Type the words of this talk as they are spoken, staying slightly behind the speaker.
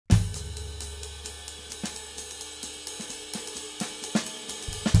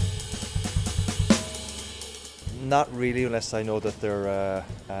Not really, unless I know that they're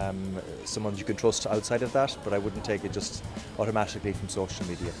someone you can trust outside of that, but I wouldn't take it just automatically from social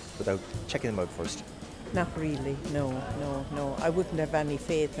media without checking them out first. Not really, no. I wouldn't have any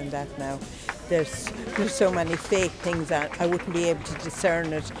faith in that now. There's so many fake things that I wouldn't be able to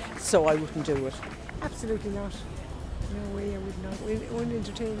discern it, so I wouldn't do it. Absolutely not. No way I would not. I wouldn't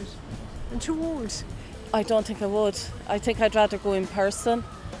entertain it. I'm too old. I don't think I would. I think I'd rather go in person,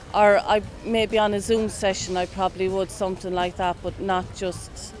 or I maybe on a Zoom session I probably would, something like that, but not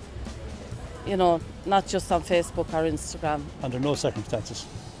just, not just on Facebook or Instagram. Under no circumstances.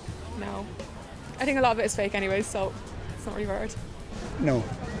 No. I think a lot of it is fake anyway, so it's not really worth it. No.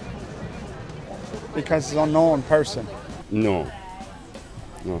 Because it's an unknown person. No.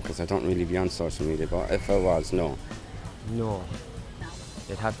 No, because I don't really be on social media, but if I was, no. No.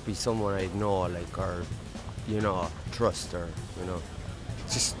 It'd have to be someone I'd know, or, trust, or,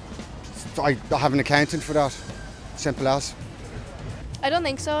 Just, I have an accountant for that. Simple as. I don't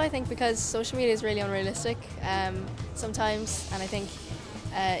think so. I think because social media is really unrealistic sometimes, and I think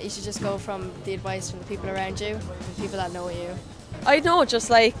you should just go from the advice from the people around you, the people that know you. I know,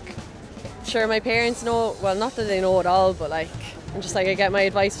 just sure my parents know, well not that they know at all, but I'm just I get my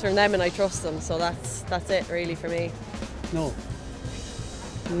advice from them and I trust them, so that's it really for me. No.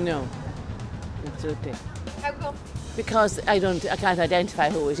 No, absolutely. How come? Because I can't identify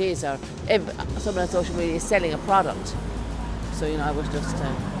who it is, or if someone on social media is selling a product. So I would just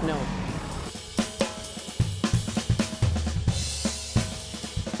no.